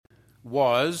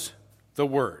was the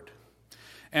Word,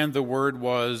 and the Word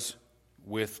was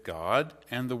with God,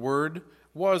 and the Word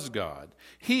was God.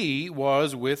 He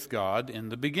was with God in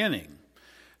the beginning.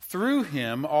 Through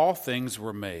him all things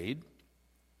were made.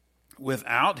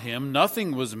 Without him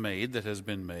nothing was made that has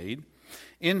been made.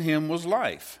 In him was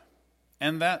life,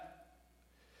 and that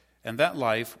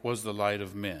life was the light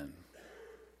of men.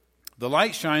 The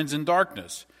light shines in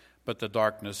darkness, but the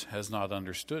darkness has not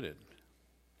understood it.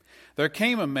 There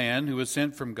came a man who was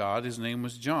sent from God. His name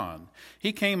was John.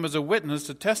 He came as a witness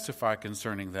to testify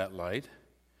concerning that light,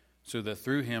 so that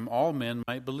through him all men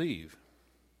might believe.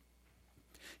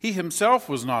 He himself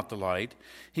was not the light.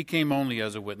 He came only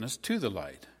as a witness to the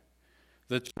light.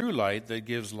 The true light that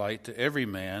gives light to every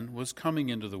man was coming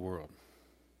into the world.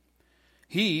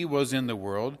 He was in the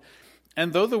world,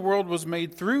 and though the world was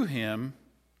made through him,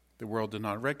 the world did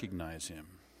not recognize him.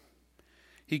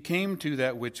 He came to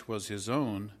that which was his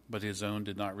own, but his own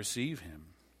did not receive him.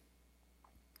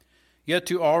 Yet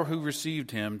to all who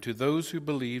received him, to those who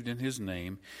believed in his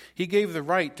name, he gave the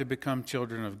right to become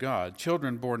children of God,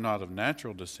 children born not of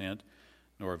natural descent,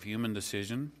 nor of human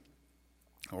decision,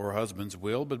 or husband's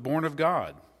will, but born of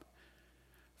God.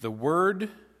 The Word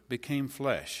became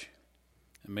flesh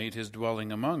and made his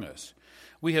dwelling among us.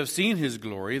 We have seen his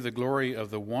glory, the glory of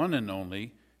the one and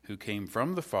only who came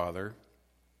from the Father,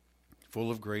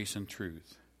 full of grace and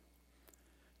truth.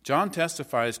 John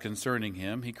testifies concerning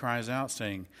him. He cries out,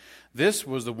 saying, "This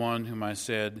was the one whom I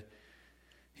said,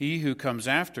 'He who comes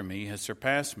after me has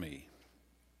surpassed me,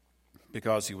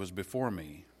 because he was before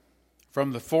me.'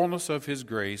 From the fullness of his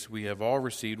grace we have all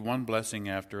received one blessing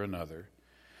after another.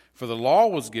 For the law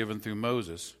was given through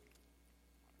Moses.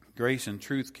 Grace and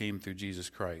truth came through Jesus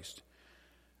Christ.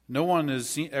 No one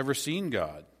has ever seen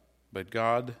God, but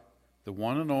God, the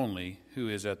one and only, who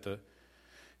is at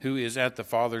the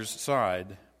Father's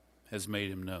side, has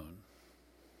made him known."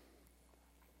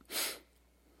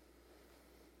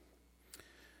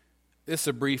 This is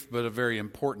a brief but a very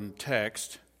important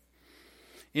text.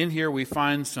 In here we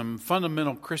find some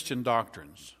fundamental Christian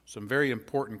doctrines, some very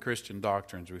important Christian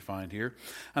doctrines we find here.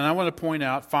 And I want to point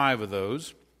out 5 of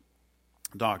those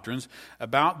doctrines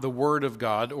about the Word of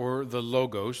God, or the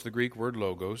Logos, the Greek word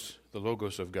Logos, the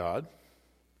Logos of God.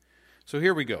 So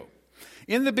here we go.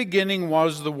 In the beginning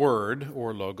was the Word,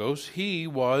 or Logos. He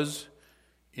was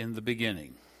in the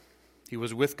beginning. He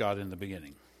was with God in the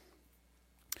beginning.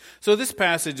 So this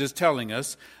passage is telling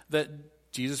us that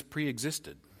Jesus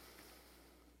pre-existed.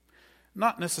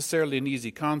 Not necessarily an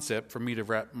easy concept for me to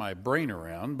wrap my brain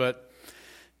around, but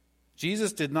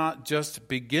Jesus did not just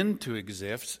begin to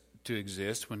exist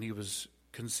when he was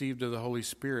conceived of the Holy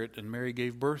Spirit and Mary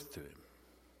gave birth to him.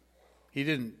 He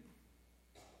didn't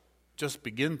just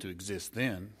begin to exist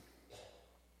then.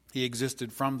 He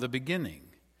existed from the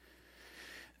beginning.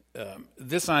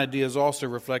 This idea is also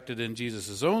reflected in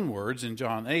Jesus' own words. In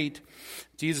John 8,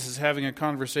 Jesus is having a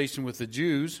conversation with the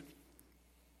Jews,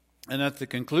 and at the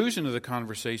conclusion of the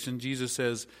conversation, Jesus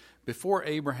says, "Before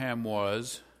Abraham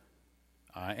was,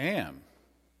 I am."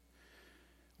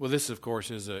 Well, this, of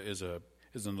course, is an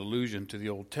allusion to the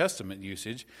Old Testament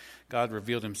usage. God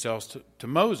revealed himself to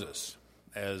Moses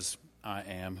as "I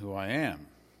am who I am."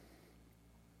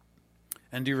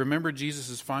 And do you remember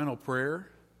Jesus' final prayer?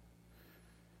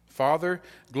 "Father,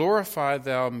 glorify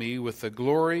thou me with the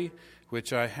glory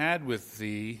which I had with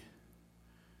thee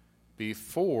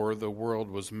before the world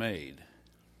was made."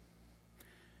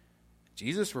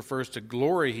 Jesus refers to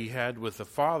glory he had with the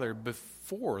Father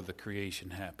before the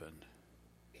creation happened.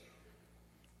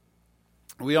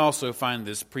 We also find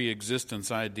this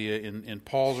pre-existence idea in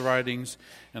Paul's writings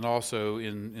and also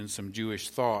in some Jewish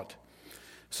thought.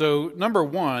 So, number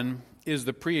 1 is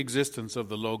the pre-existence of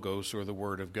the Logos, or the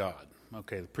Word of God.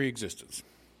 Okay, the pre-existence.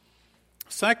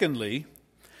 Secondly,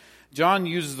 John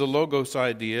uses the Logos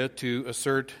idea to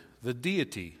assert the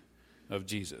deity of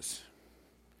Jesus.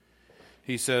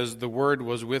 He says the Word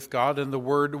was with God and the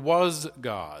Word was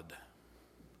God.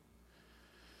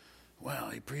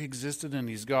 Well, he pre-existed and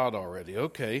he's God already.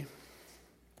 Okay.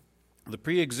 The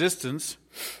pre-existent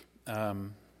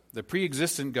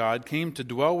God came to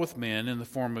dwell with men in the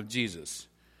form of Jesus,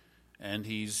 and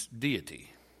he's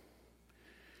deity.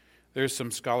 There's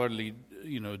some scholarly,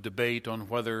 debate on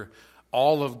whether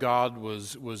all of God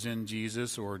was in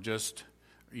Jesus, or just,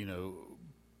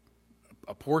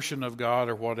 a portion of God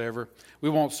or whatever. We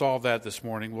won't solve that this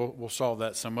morning. We'll solve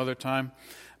that some other time.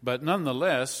 But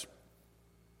nonetheless,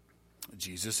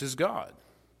 Jesus is God.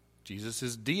 Jesus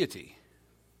is deity.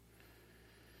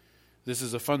 This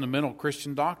is a fundamental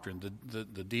Christian doctrine,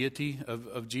 the deity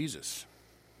of Jesus.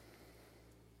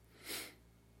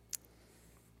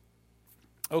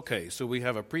 Okay, so we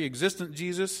have a pre-existent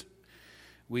Jesus.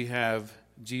 We have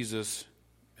Jesus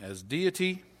as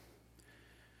deity,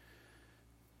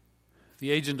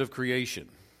 the agent of creation.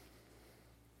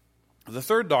 The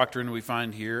third doctrine we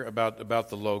find here about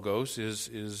the Logos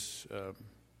is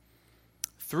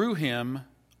through him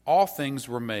all things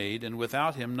were made, and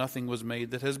without him nothing was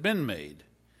made that has been made.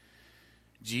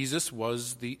 Jesus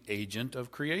was the agent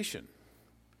of creation.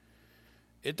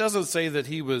 It doesn't say that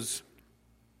he was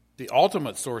the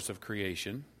ultimate source of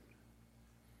creation,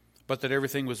 but that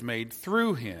everything was made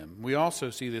through him. We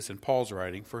also see this in Paul's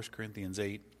writing, 1 Corinthians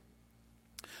 8.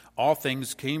 All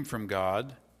things came from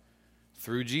God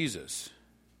through Jesus.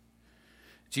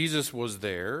 Jesus was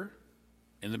there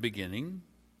in the beginning,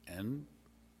 and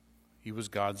he was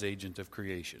God's agent of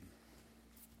creation.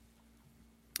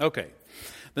 Okay,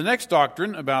 the next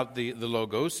doctrine about the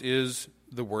Logos is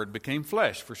the Word became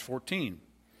flesh, verse 14.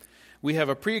 We have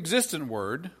a pre-existent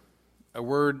Word, a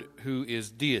Word who is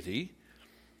deity,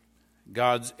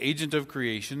 God's agent of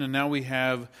creation, and now we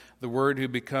have the Word who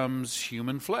becomes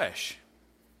human flesh.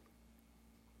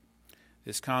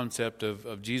 This concept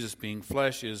of Jesus being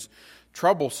flesh is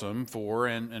troublesome for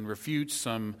and refutes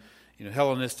some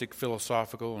Hellenistic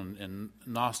philosophical and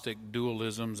Gnostic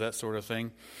dualisms, that sort of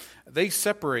thing. They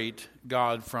separate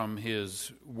God from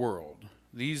his world.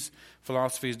 These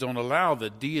philosophies don't allow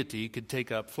that deity could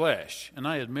take up flesh. And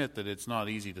I admit that it's not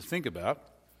easy to think about,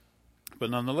 but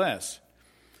nonetheless,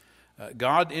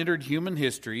 God entered human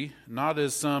history not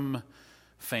as some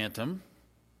phantom,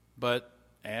 but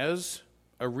as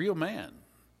a real man,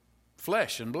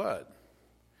 flesh and blood.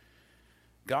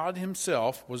 God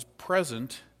himself was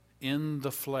present in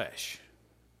the flesh.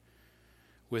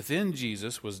 Within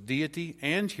Jesus was deity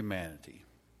and humanity.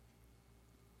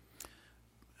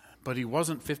 But he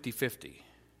wasn't 50-50.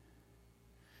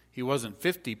 He wasn't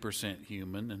 50%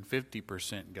 human and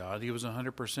 50% God. He was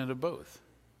 100% of both.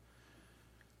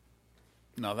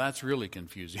 Now that's really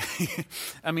confusing.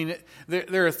 I mean,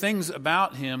 there are things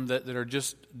about him that are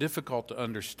just difficult to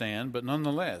understand, but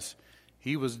nonetheless,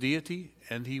 he was deity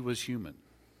and he was human.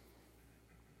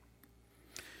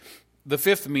 The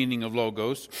fifth meaning of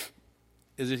Logos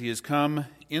is that he has come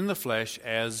in the flesh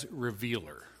as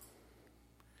revealer.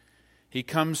 He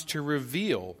comes to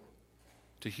reveal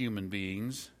to human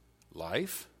beings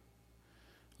life,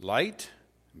 light,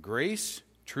 grace,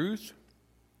 truth,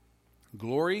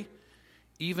 glory,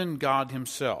 even God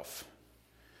himself.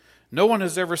 No one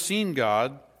has ever seen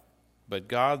God, but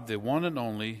God, the one and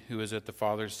only, who is at the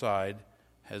Father's side,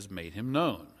 has made him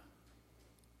known.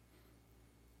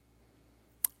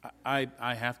 I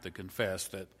have to confess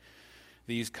that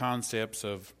these concepts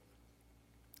of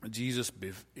Jesus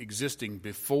existing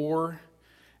before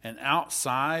and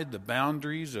outside the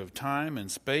boundaries of time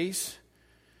and space,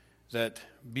 that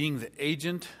being the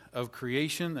agent of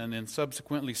creation and then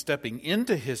subsequently stepping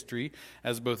into history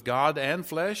as both God and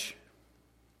flesh,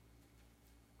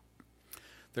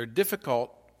 they're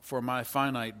difficult for my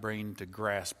finite brain to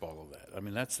grasp all of that. I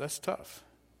mean, that's tough.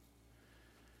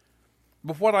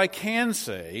 But what I can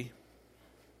say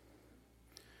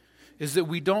is that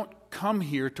we don't come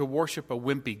here to worship a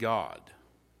wimpy God.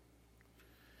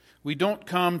 We don't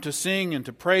come to sing and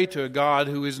to pray to a God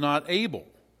who is not able.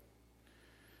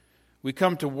 We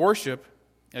come to worship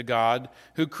a God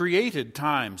who created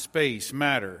time, space,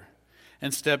 matter,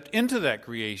 and stepped into that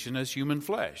creation as human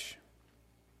flesh,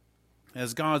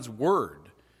 as God's Word,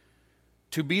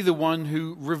 to be the one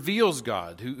who reveals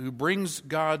God, who brings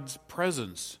God's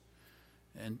presence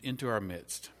and into our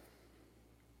midst.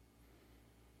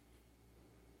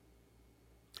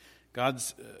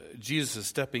 Jesus'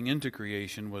 stepping into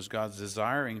creation was God's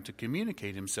desiring to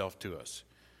communicate himself to us.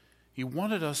 He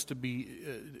wanted us to be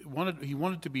he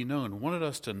wanted to be known, wanted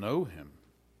us to know him.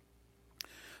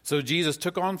 So Jesus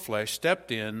took on flesh,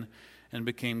 stepped in, and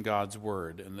became God's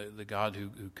Word, and the God who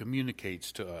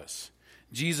communicates to us.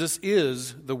 Jesus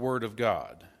is the Word of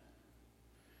God.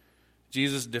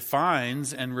 Jesus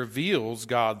defines and reveals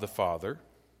God the Father.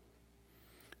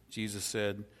 Jesus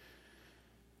said,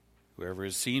 "Whoever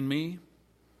has seen me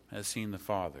has seen the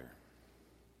Father."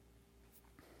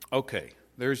 Okay,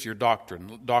 there's your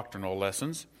doctrinal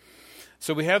lessons.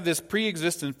 So we have this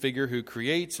pre-existent figure who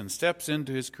creates and steps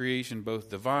into his creation, both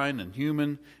divine and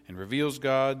human, and reveals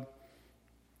God.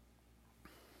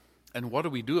 And what do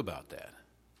we do about that?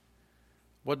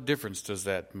 What difference does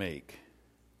that make?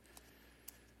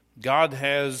 God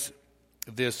has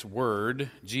this Word,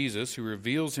 Jesus, who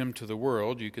reveals him to the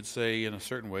world. You could say in a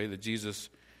certain way that Jesus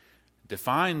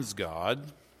defines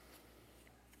God.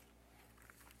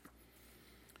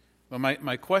 Well,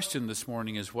 my question this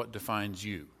morning is, what defines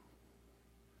you?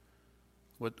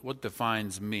 What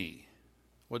defines me?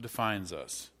 what defines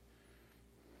us.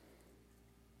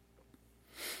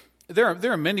 There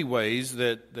are many ways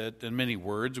that and many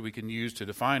words we can use to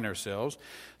define ourselves.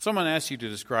 Someone asks you to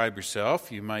describe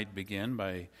yourself. You might begin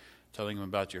by telling them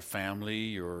about your family,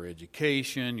 your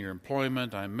education, your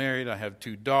employment. I'm married. I have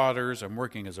 2 daughters. I'm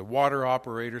working as a water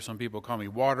operator. Some people call me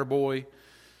water boy.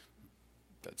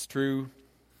 That's true.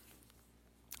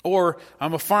 Or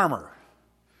I'm a farmer.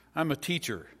 I'm a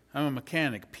teacher. I'm a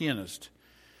mechanic, pianist,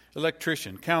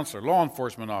 electrician, counselor, law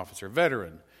enforcement officer,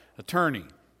 veteran, attorney,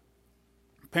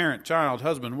 parent, child,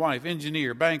 husband, wife,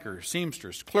 engineer, banker,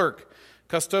 seamstress, clerk,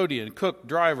 custodian, cook,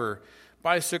 driver,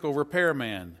 bicycle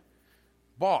repairman,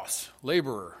 boss,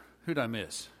 laborer. Who'd I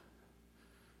miss?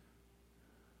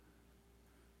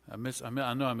 I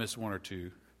know I missed 1 or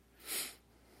 2.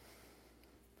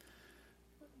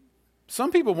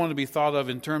 Some people want to be thought of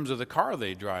in terms of the car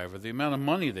they drive or the amount of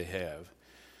money they have.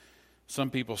 Some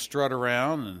people strut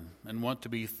around and want to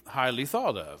be highly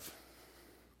thought of.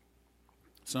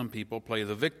 Some people play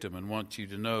the victim and want you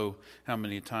to know how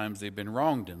many times they've been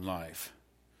wronged in life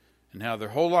and how their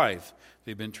whole life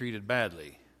they've been treated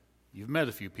badly. You've met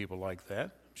a few people like that,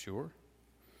 I'm sure.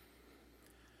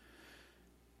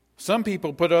 Some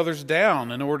people put others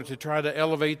down in order to try to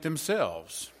elevate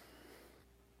themselves.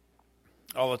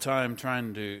 All the time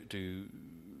trying to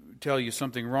tell you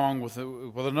something wrong with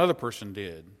what another person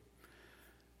did.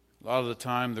 A lot of the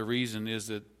time the reason is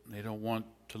that they don't want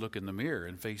to look in the mirror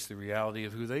and face the reality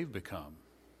of who they've become.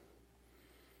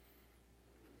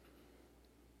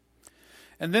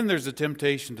 And then there's a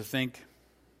temptation to think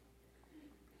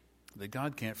that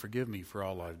God can't forgive me for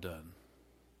all I've done.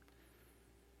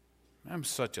 I'm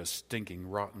such a stinking,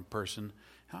 rotten person.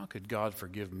 How could God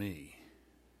forgive me?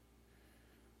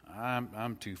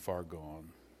 I'm too far gone.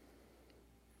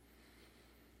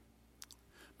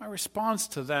 My response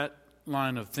to that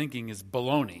line of thinking is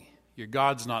baloney. Your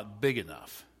God's not big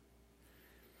enough.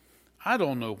 I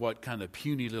don't know what kind of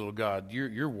puny little God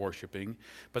you're worshiping,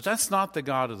 but that's not the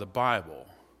God of the Bible.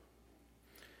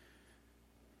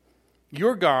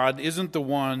 Your God isn't the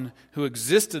one who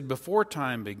existed before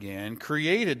time began,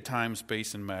 created time,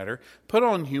 space, and matter, put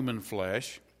on human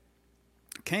flesh,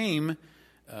 came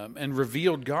and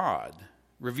revealed God,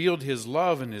 revealed His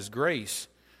love and His grace,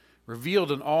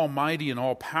 revealed an almighty and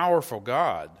all-powerful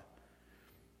God.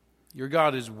 Your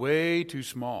God is way too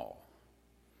small.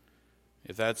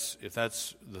 If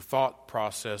that's the thought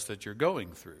process that you're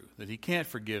going through, that He can't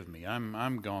forgive me,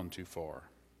 I'm gone too far.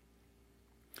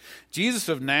 Jesus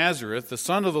of Nazareth, the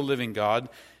Son of the living God,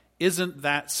 isn't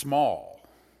that small.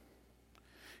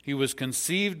 He was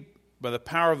conceived by the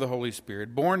power of the Holy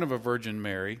Spirit, born of a Virgin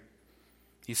Mary.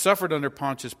 He suffered under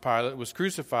Pontius Pilate, was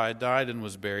crucified, died, and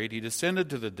was buried. He descended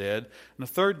to the dead, and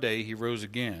the 3rd day He rose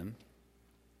again.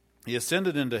 He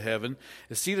ascended into heaven,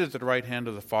 is seated at the right hand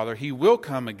of the Father. He will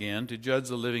come again to judge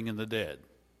the living and the dead.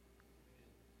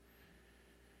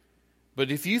 But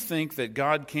if you think that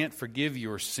God can't forgive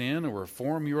your sin or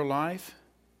reform your life,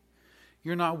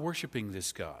 you're not worshiping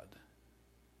this God.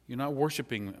 You're not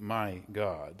worshiping my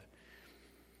God.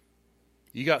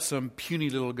 You got some puny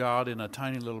little God in a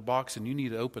tiny little box, and you need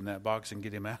to open that box and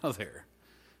get Him out of there.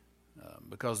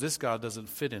 Because this God doesn't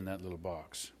fit in that little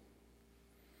box.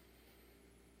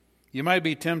 You might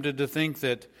be tempted to think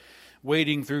that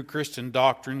wading through Christian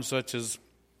doctrine such as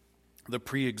the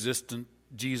pre-existent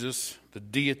Jesus, the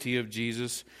deity of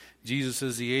Jesus, Jesus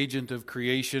as the agent of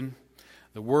creation,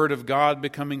 the Word of God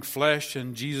becoming flesh,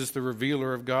 and Jesus the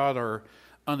revealer of God are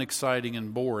unexciting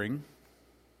and boring.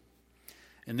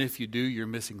 And if you do, you're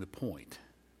missing the point.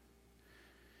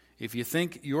 If you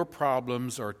think your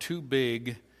problems are too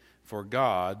big for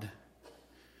God,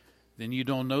 then you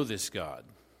don't know this God.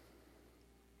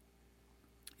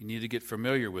 You need to get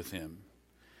familiar with Him.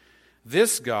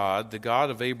 This God, the God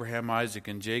of Abraham, Isaac,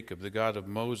 and Jacob, the God of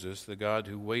Moses, the God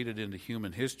who waded into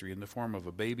human history in the form of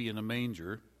a baby in a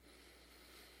manger,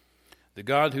 the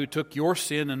God who took your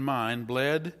sin and mine,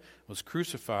 bled, was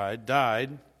crucified,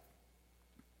 died,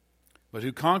 but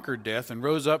who conquered death and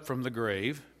rose up from the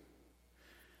grave,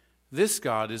 this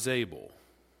God is able.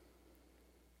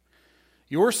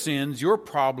 Your sins, your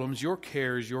problems, your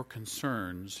cares, your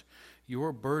concerns,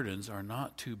 your burdens are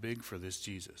not too big for this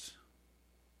Jesus.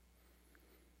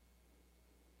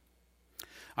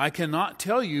 I cannot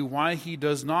tell you why He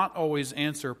does not always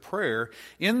answer prayer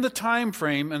in the time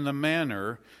frame and the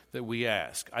manner that we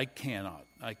ask. I cannot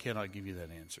give you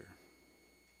that answer.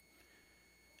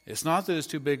 It's not that it's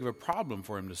too big of a problem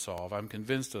for Him to solve. I'm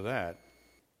convinced of that.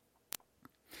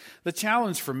 The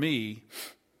challenge for me,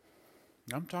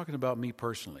 I'm talking about me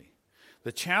personally.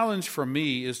 The challenge for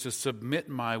me is to submit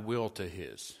my will to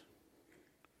His.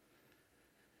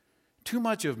 too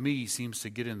much of me seems to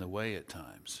get in the way at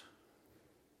times.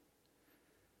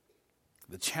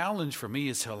 The challenge for me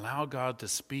is to allow God to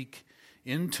speak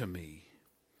into me,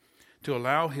 to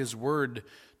allow His word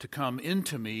to come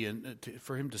into me, and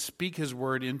for Him to speak His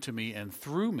word into me and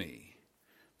through me.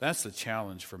 That's the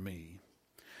challenge for me,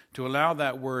 to allow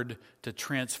that word to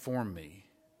transform me.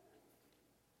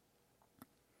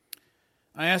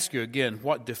 I ask you again,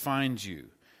 what defines you?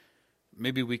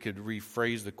 Maybe we could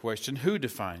rephrase the question, who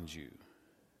defines you?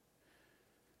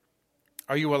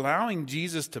 Are you allowing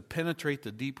Jesus to penetrate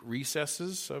the deep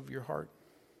recesses of your heart?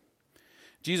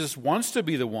 Jesus wants to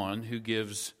be the one who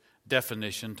gives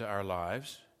definition to our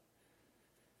lives.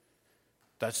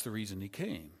 That's the reason He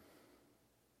came,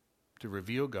 to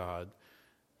reveal God,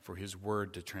 for His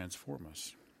word to transform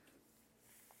us.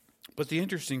 But the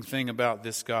interesting thing about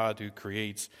this God who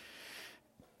creates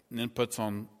and then puts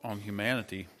on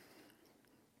humanity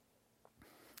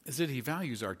is that He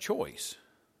values our choice.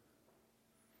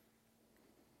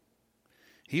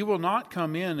 He will not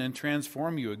come in and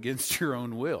transform you against your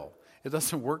own will. It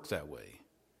doesn't work that way.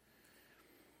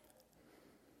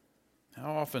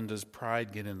 How often does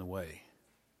pride get in the way?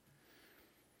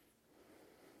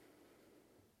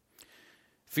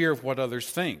 Fear of what others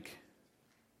think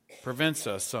prevents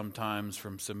us sometimes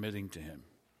from submitting to Him.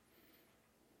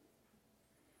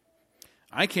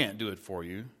 I can't do it for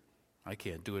you. I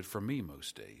can't do it for me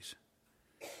most days.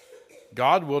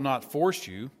 God will not force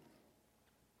you,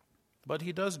 but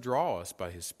He does draw us by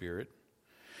His Spirit.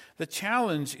 The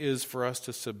challenge is for us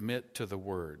to submit to the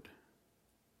Word,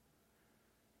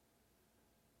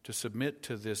 to submit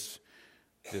to this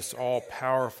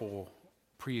all-powerful,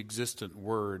 pre-existent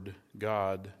Word,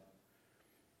 God.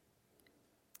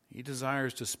 He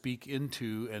desires to speak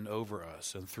into and over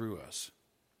us and through us.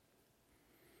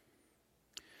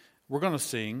 We're going to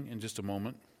sing in just a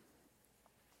moment.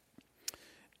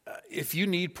 If you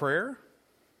need prayer,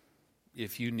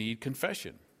 if you need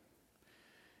confession,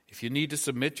 if you need to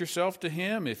submit yourself to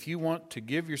Him, if you want to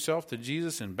give yourself to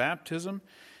Jesus in baptism,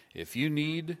 if you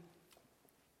need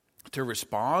to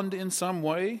respond in some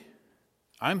way,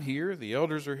 I'm here. The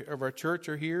elders of our church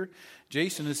are here.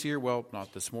 Jason is here. Well,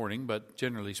 not this morning, but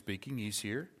generally speaking, he's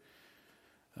here.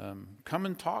 Come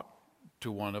and talk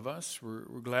to one of us. We're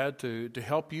glad to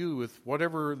help you with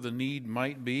whatever the need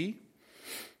might be.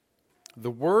 The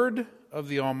Word of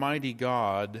the Almighty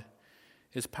God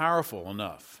is powerful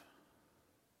enough.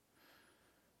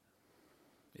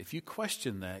 If you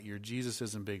question that, your Jesus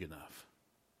isn't big enough.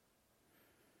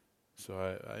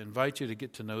 So I invite you to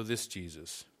get to know this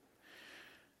Jesus.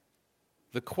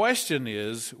 The question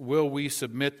is, will we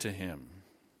submit to Him?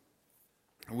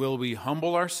 Will we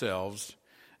humble ourselves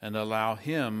and allow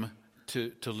Him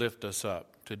to lift us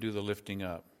up, to do the lifting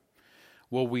up?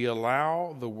 Will we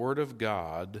allow the Word of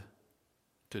God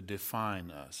to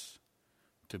define us,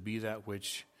 to be that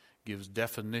which gives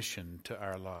definition to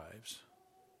our lives?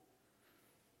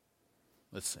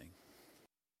 Let's sing.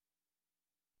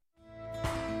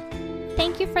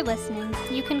 Thank you for listening.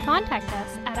 You can contact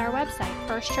us at our website,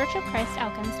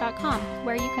 firstchurchofchristelkins.com,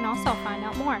 where you can also find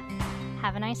out more.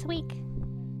 Have a nice week.